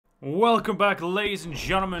Welcome back, ladies and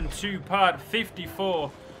gentlemen, to part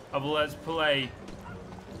 54 of Let's Play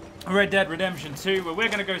Red Dead Redemption 2, where we're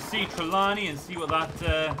going to go see Trelawney and see what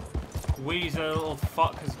that weasel little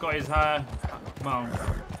fuck has got his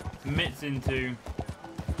mitts into.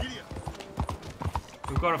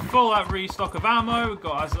 We've got a full out restock of ammo, we've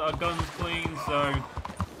got our guns clean, so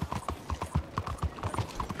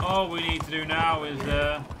all we need to do now is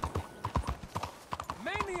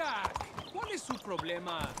Maniac! ¿Cuál es su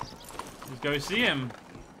problema? let's go see him.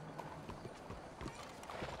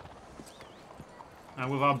 And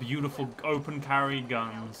with our beautiful open carry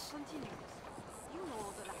guns.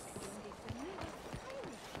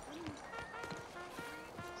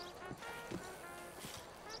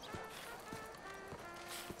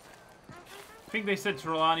 I think they said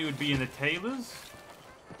Trelawney would be in the tailors.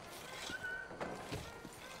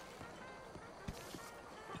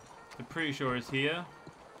 I'm pretty sure he's here.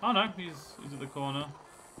 Oh no, he's at the corner.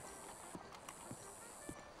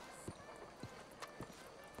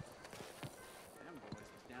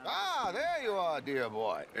 Ah, there you are, dear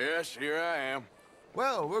boy. Yes, here I am.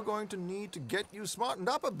 Well, we're going to need to get you smartened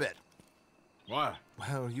up a bit. Why?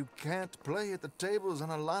 Well, you can't play at the tables on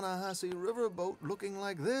a Lannahechee riverboat looking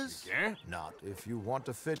like this. You can't? Not if you want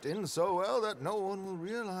to fit in so well that no one will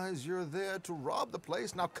realize you're there to rob the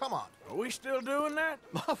place. Now, come on. Are we still doing that?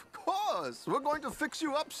 Of course. We're going to fix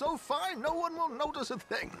you up so fine no one will notice a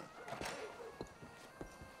thing.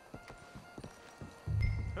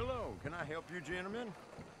 Hello, can I help you, gentlemen?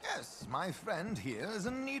 Yes, my friend here is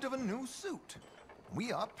in need of a new suit.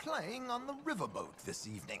 We are playing on the riverboat this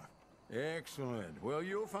evening. Excellent. Well,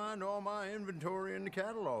 you'll find all my inventory in the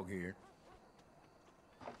catalog here.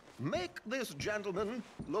 Make this gentleman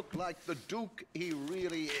look like the Duke he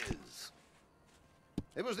really is.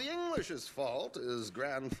 It was the English's fault his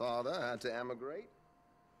grandfather had to emigrate.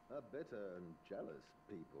 A bitter and jealous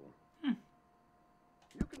people.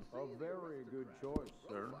 You can see A very good choice,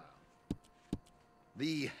 sir.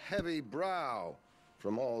 the heavy brow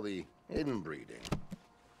from all the inbreeding.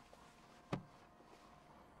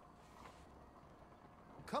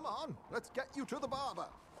 Come on, let's get you to the barber.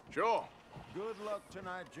 Sure. Good luck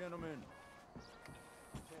tonight, gentlemen.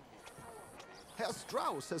 Herr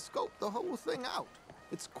Strauss has scoped the whole thing out.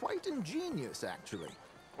 It's quite ingenious, actually.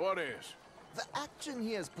 What is? The action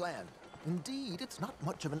he has planned. Indeed, it's not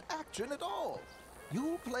much of an action at all.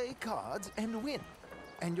 You play cards and win.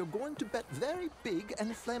 And you're going to bet very big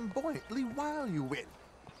and flamboyantly while you win.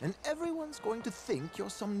 And everyone's going to think you're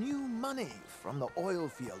some new money from the oil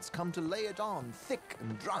fields come to lay it on thick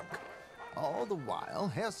and drunk. All the while,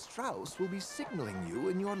 Herr Strauss will be signaling you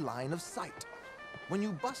in your line of sight. When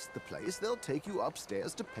you bust the place, they'll take you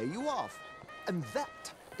upstairs to pay you off. And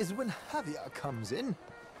that is when Javier comes in,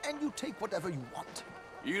 and you take whatever you want.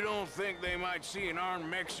 You don't think they might see an armed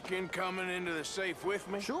Mexican coming into the safe with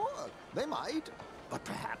me? Sure, they might, but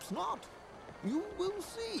perhaps not. You will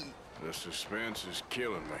see. The suspense is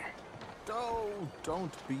killing me. Oh,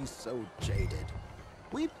 don't be so jaded.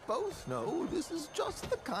 We both know this is just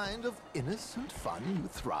the kind of innocent fun you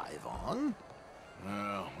thrive on.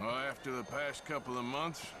 Well, after the past couple of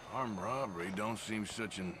months, armed robbery don't seem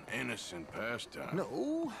such an innocent pastime.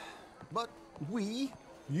 No, but we,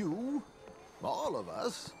 you, all of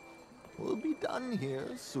us, will be done here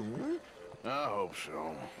soon. I hope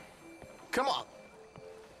so. Come on.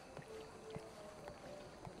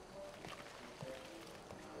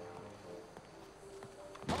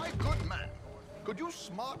 My good man, could you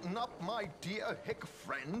smarten up my dear hick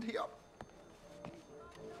friend here?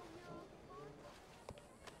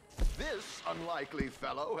 This unlikely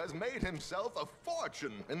fellow has made himself a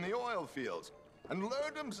fortune in the oil fields and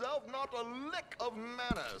learned himself not a lick of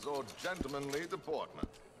manners or gentlemanly deportment.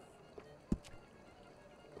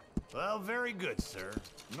 Well, very good, sir.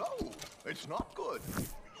 No, it's not good.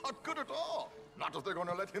 Not good at all. Not if they're going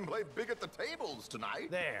to let him play big at the tables tonight.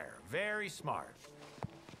 There, very smart.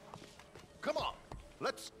 Come on,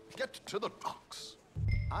 let's get to the docks.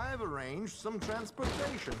 I've arranged some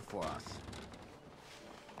transportation for us.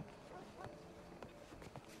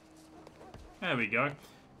 There we go.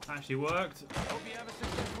 Actually worked. Hope you have a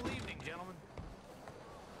successful evening, gentlemen.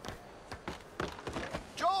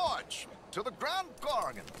 George, to the Grand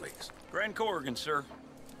Corrigan, please. Grand Corrigan, sir.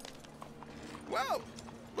 Well,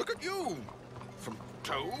 look at you. From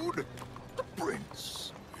Toad to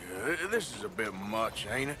Prince. Yeah, this is a bit much,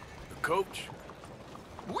 ain't it? The coach?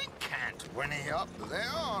 We can't whinny up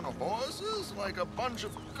there on horses like a bunch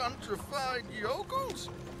of countrified yokels.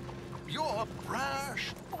 You're a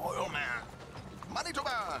brash oil man. Money to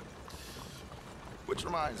burn. Which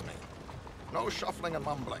reminds me, no shuffling and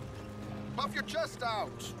mumbling. Puff your chest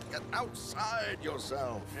out. Get outside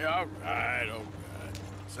yourself. Yeah, all right.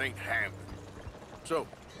 This ain't Hampton. So,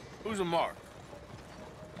 who's a Mark?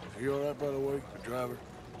 Is he all right, by the way, the driver?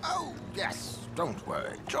 Oh, yes, don't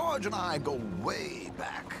worry. George and I go way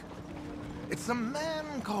back. It's a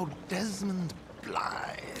man called Desmond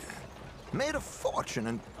Blythe. Made a fortune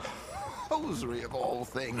in hosiery of all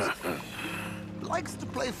things. Likes to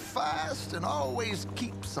play fast and always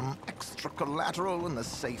keeps some extra collateral in the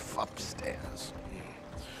safe upstairs.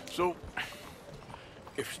 So,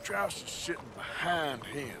 if Strauss is sitting behind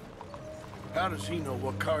him, how does he know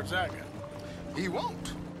what cards I got? He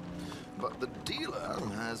won't. But the dealer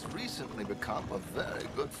has recently become a very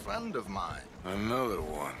good friend of mine. Another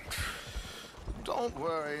one. Don't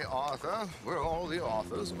worry, Arthur. We're all the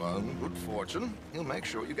authors of our own good fortune. He'll make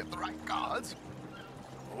sure you get the right cards.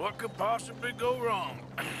 What could possibly go wrong?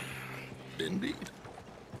 Indeed.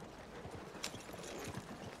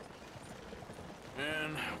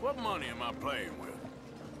 And what money am I playing with?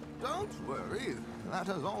 Don't worry. That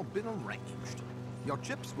has all been arranged. Your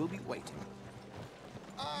chips will be waiting.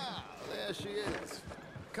 Ah, there she is.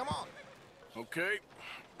 Come on. Okay.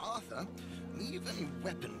 Arthur, leave any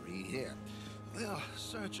weaponry here. They'll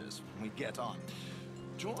search us when we get on.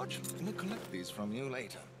 George, we'll collect these from you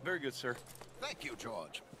later. Very good, sir. Thank you,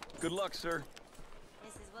 George. Good luck, sir.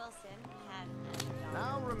 Mrs. Wilson had...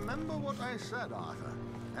 Now remember what I said, Arthur.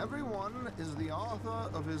 Everyone is the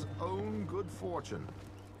author of his own good fortune.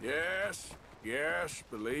 Yes,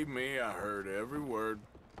 believe me, I heard every word.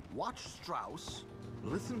 Watch Strauss,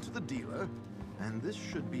 listen to the dealer, and this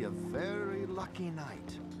should be a very lucky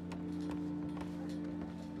night.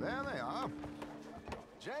 There they are.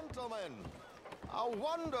 Gentlemen, how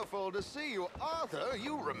wonderful to see you. Arthur,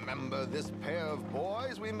 you remember this pair of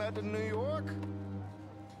boys we met in New York?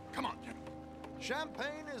 Come on, gentlemen.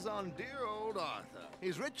 Champagne is on dear old Arthur.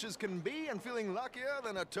 He's rich as can be and feeling luckier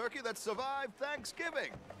than a turkey that survived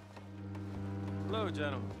Thanksgiving. Hello,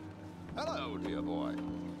 gentlemen. Hello, dear boy.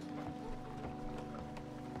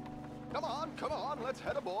 Come on, let's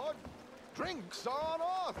head aboard. Drinks on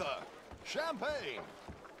Arthur. Champagne.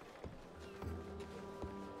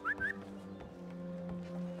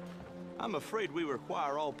 I'm afraid we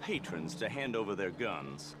require all patrons to hand over their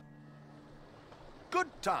guns. Good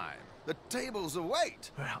time. The tables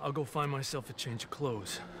await. I'll go find myself a change of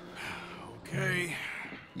clothes. Okay.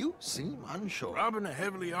 You seem unsure. Robbing a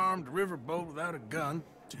heavily armed riverboat without a gun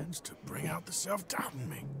tends to bring out the self-doubt in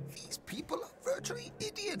me. These people are virtually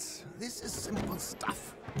idiots. This is simple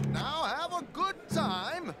stuff. Now have a good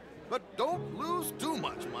time, but don't lose too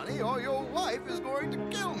much money or your wife is going to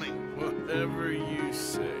kill me. Whatever you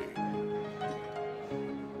say.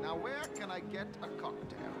 Now where can I get a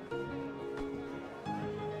cocktail?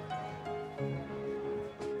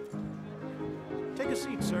 Take a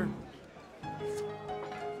seat, sir.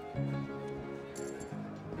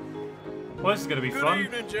 Well, this is gonna be Good fun.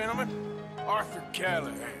 evening, gentlemen. Arthur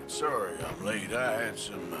Callahan. Sorry I'm late. I had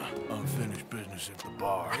some unfinished business at the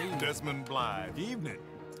bar. Desmond Blythe. Evening.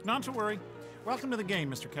 Not to worry. Welcome to the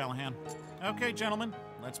game, Mr. Callahan. Okay, gentlemen,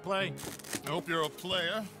 let's play. I hope you're a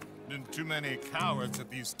player. Been too many cowards at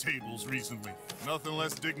these tables recently. Nothing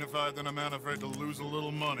less dignified than a man afraid to lose a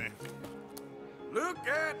little money. Look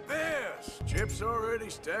at this. Chips already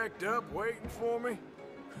stacked up waiting for me.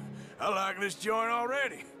 I like this joint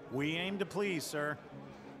already. We aim to please, sir.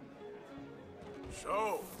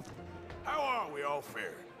 So, how are we all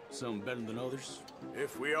faring? Some better than others.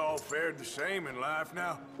 If we all fared the same in life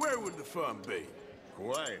now, where would the fun be?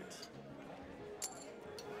 Quiet.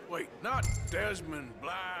 Wait, not Desmond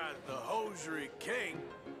Blythe, the hosiery king.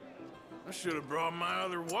 I should have brought my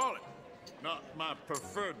other wallet. Not my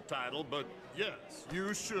preferred title, but yes,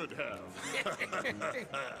 you should have.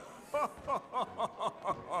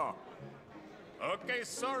 Okay,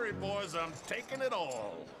 sorry, boys, I'm taking it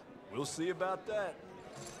all. We'll see about that.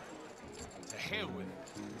 To hell with it.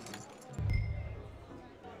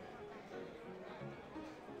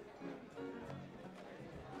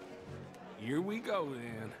 Here we go,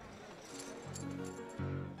 then.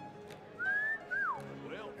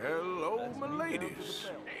 Well, Hello, my ladies.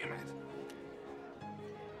 damn it.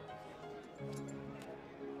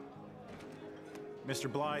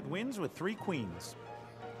 Mr. Blythe wins with 3 queens.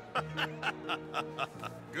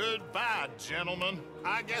 Goodbye, gentlemen.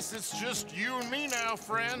 I guess it's just you and me now,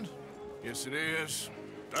 friend. Yes, it is.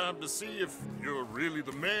 Time to see if you're really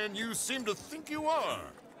the man you seem to think you are.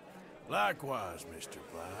 Likewise, Mr.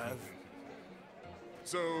 Blythe.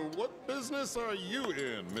 So, what business are you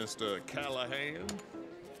in, Mr. Callahan?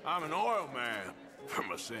 I'm an oil man, for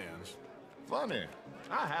my sins. Funny,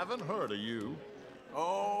 I haven't heard of you.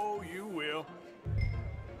 Oh, you will.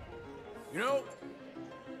 You know,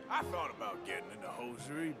 I thought about getting into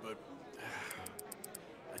hosiery, but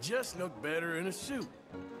I just look better in a suit.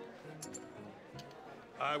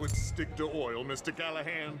 I would stick to oil, Mr.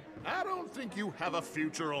 Callahan. I don't think you have a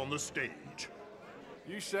future on the stage.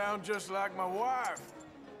 You sound just like my wife.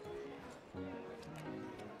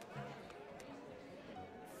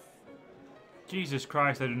 Jesus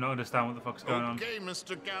Christ, I do not understand what the fuck's going on. Okay,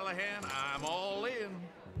 Mr. Callahan, I'm all in.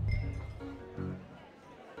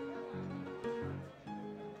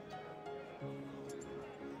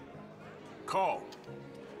 Call.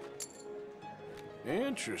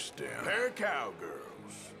 Interesting. Pair of cowgirls.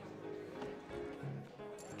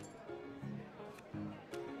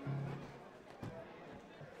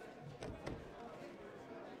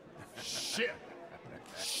 Shit!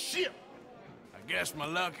 Shit! I guess my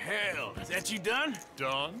luck held. Is that you done?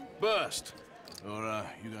 Done? Bust. Or,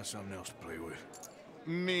 you got something else to play with?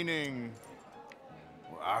 Meaning?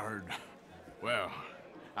 Well,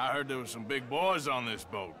 I heard there was some big boys on this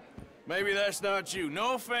boat. Maybe that's not you.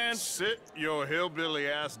 No offense. Sit your hillbilly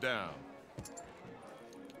ass down.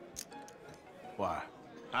 Why?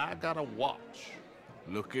 I got a watch.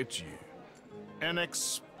 Look at you. An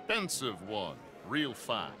expensive one. Real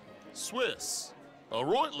fine. Swiss. A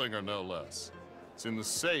Reutlinger, no less. It's in the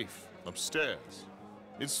safe upstairs.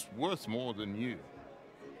 It's worth more than you.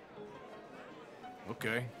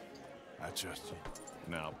 Okay. I trust you.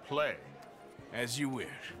 Now play. As you wish.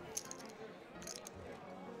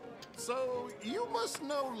 So, you must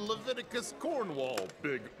know Leviticus Cornwall,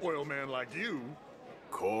 big oil man like you.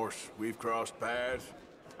 Of course, we've crossed paths.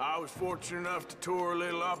 I was fortunate enough to tour a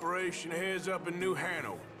little operation of his up in New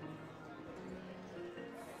Hanover.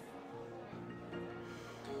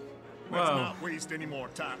 Let's not waste any more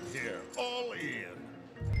time here. All in.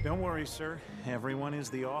 Don't worry, sir. Everyone is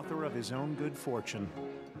the author of his own good fortune.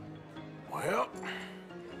 Well,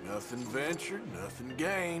 nothing ventured, nothing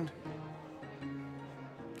gained.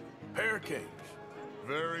 Pair of kings.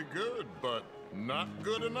 Very good, but not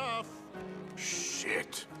good enough.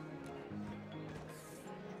 Shit.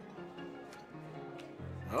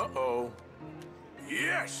 Uh-oh.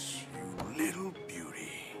 Yes, you little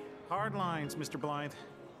beauty. Hard lines, Mr. Blythe.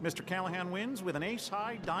 Mr. Callahan wins with an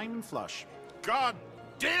ace-high diamond flush. God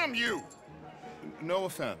damn you! No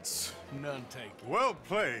offense. None taken. Well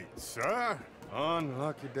played, sir.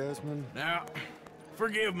 Unlucky, Desmond. Now,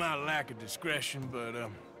 forgive my lack of discretion, but,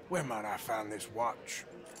 where might I find this watch?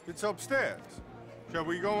 It's upstairs. Shall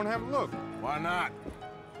we go and have a look? Why not?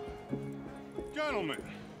 Gentlemen.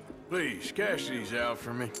 Please, cash these out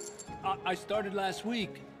for me. I started last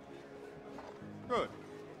week. Good.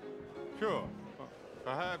 Sure.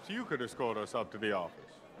 Perhaps you could escort us up to the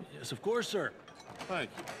office. Yes, of course, sir. Thank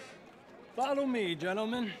you. Follow me,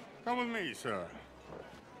 gentlemen. Come with me, sir.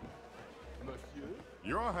 Monsieur?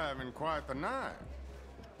 You're having quite the night.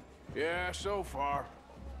 Yeah, so far.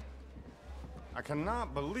 I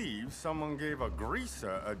cannot believe someone gave a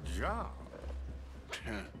greaser a job.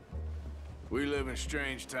 We live in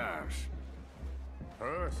strange times.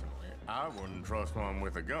 Personally, I wouldn't trust one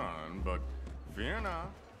with a gun, but fear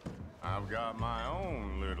not. I've got my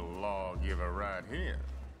own little lawgiver right here.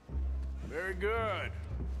 Very good.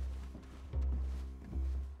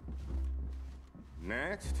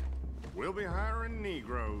 Next, we'll be hiring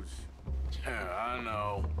Negroes. I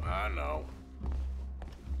know.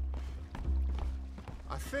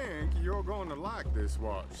 I think you're going to like this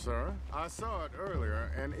watch, sir. I saw it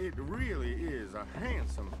earlier, and it really is a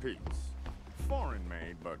handsome piece. Foreign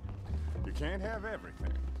made, but you can't have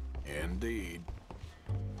everything. Indeed.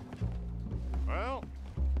 Well,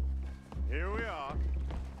 here we are.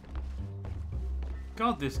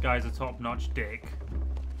 God, this guy's a top-notch dick.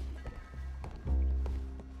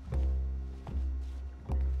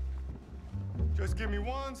 Just give me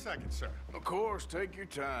 1 second, sir. Of course, take your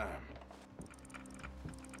time.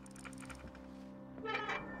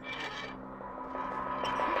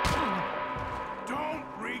 Don't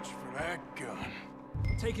reach for that gun.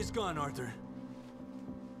 Take his gun, Arthur.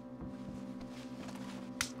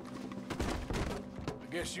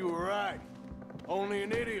 I guess you were right. Only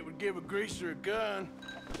an idiot would give a greaser a gun.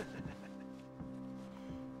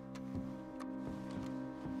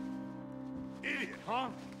 Idiot, huh?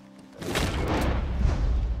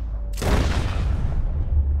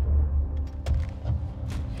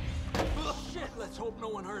 Shit, let's hope no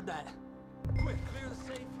one heard that. Quick, clear the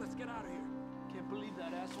safe. Let's get out of here. Can't believe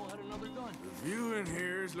that asshole had another gun. The view in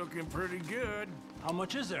here is looking pretty good. How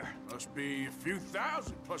much is there? Must be a few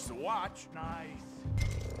thousand plus the watch. Nice.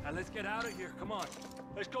 Now let's get out of here. Come on.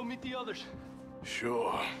 Let's go meet the others.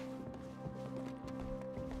 Sure.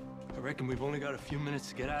 I reckon we've only got a few minutes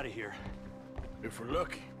to get out of here. If we're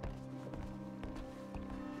lucky.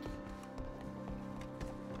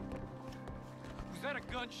 that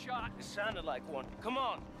a gunshot? It sounded like one. Come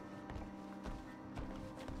on.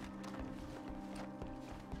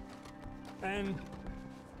 And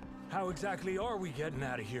how exactly are we getting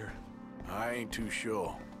out of here? I ain't too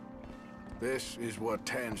sure. This is what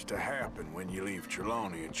tends to happen when you leave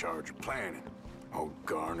Trelawney in charge of planning. Oh,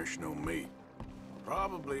 garnish no meat.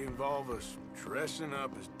 Probably involve us dressing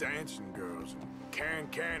up as dancing girls and carrying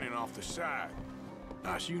cannon off the side.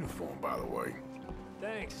 Nice uniform, by the way.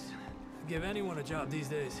 Thanks. Give anyone a job these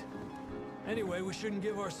days. Anyway, we shouldn't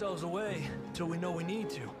give ourselves away till we know we need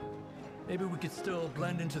to. Maybe we could still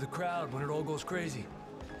blend into the crowd when it all goes crazy.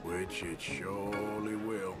 Which it surely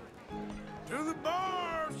will. To the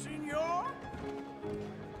bar, senor!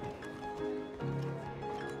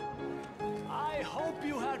 I hope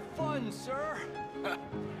you had fun, sir. At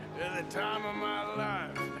the time of my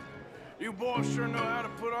life. You boys sure know how to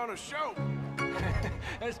put on a show.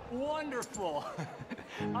 That's wonderful.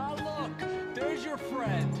 Look, there's your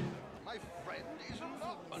friend. My friend is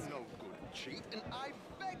not a no-good cheat, and I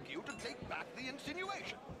beg you to take back the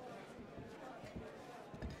insinuation.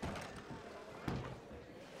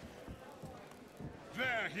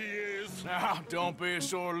 There he is. Now, don't be a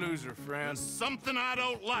sore loser, friend. Something I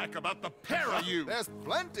don't like about the pair of you. There's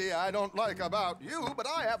plenty I don't like about you, but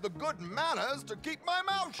I have the good manners to keep my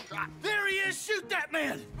mouth shut. There he is! Shoot that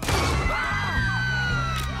man!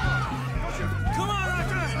 Come on,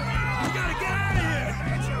 Arthur! We gotta get out of here!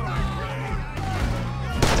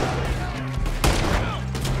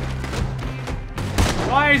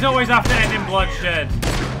 Why is always after ending bloodshed?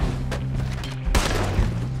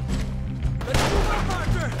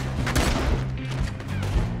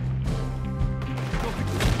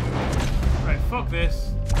 Right, fuck this.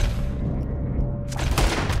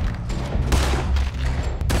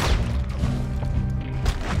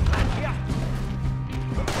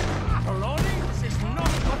 This is not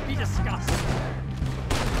what we discussed.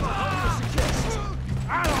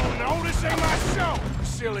 I don't know, this ain't my show.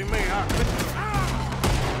 Silly me, Arthur!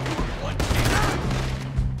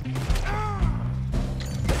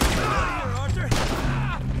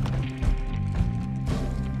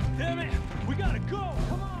 Damn it! We gotta go!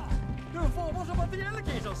 Come on! There are four about the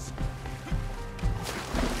alligators!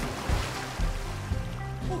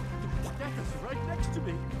 Oh, that is right next to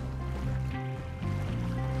me!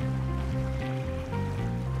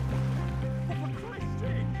 Oh, for Christ's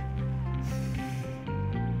sake!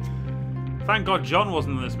 Thank God John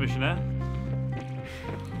wasn't in this mission, eh?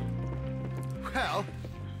 Well,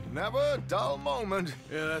 never a dull moment.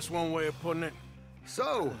 Yeah, that's one way of putting it.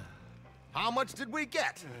 So, how much did we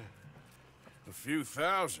get? A few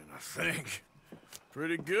thousand, I think.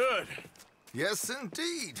 Pretty good. Yes,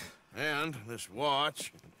 indeed. And this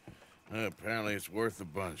watch, apparently it's worth a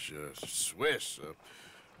bunch. Swiss,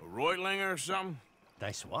 a Reutlinger or something?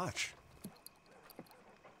 Nice watch.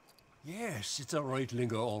 Yes, it's a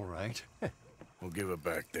Reutlinger, all right. We'll give it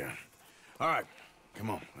back then. All right, come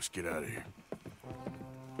on, let's get out of here.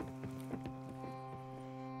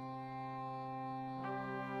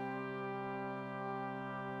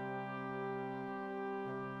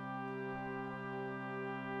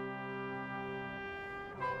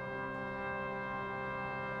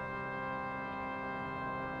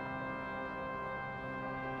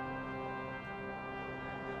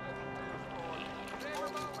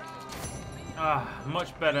 Ah,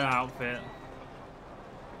 much better outfit.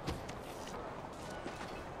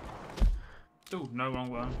 Ooh, no, wrong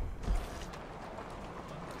one.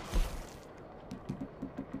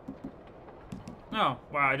 Oh,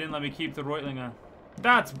 wow, it didn't let me keep the Reutlinger.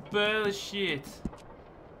 That's bullshit.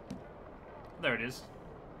 There it is.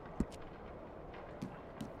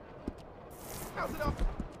 How's it up?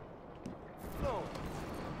 No.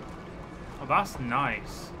 Oh, that's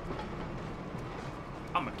nice.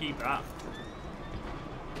 I'm gonna keep that.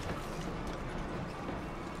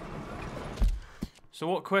 So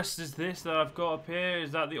what quest is this that I've got up here?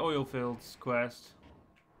 Is that the oil fields quest?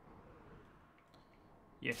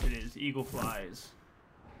 Yes, it is. Eagle flies.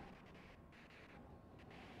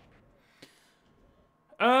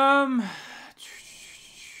 I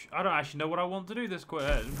don't actually know what I want to do this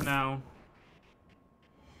quest now.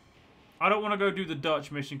 I don't want to go do the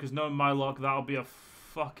Dutch mission because knowing my luck, that'll be a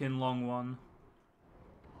fucking long one.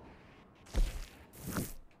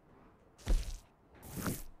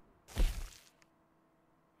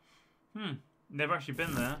 Never actually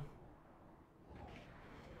been there.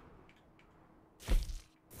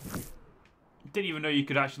 Didn't even know you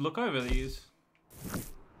could actually look over these.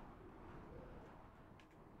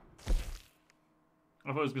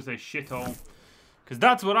 I thought I was gonna say shithole, because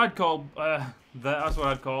that's what I'd call that's what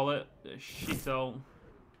I'd call it, a shithole.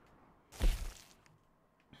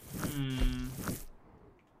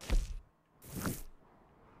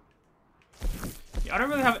 I don't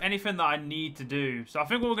really have anything that I need to do. So I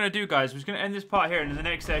think what we're going to do, guys, we're just going to end this part here. And in the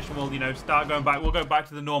next session, we'll, you know, start going back. We'll go back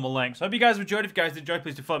to the normal length. So I hope you guys enjoyed. If you guys did enjoy,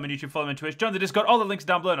 please do follow me on YouTube, follow me on Twitch. Join the Discord. All the links are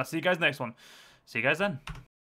down below. And I'll see you guys next one. See you guys then.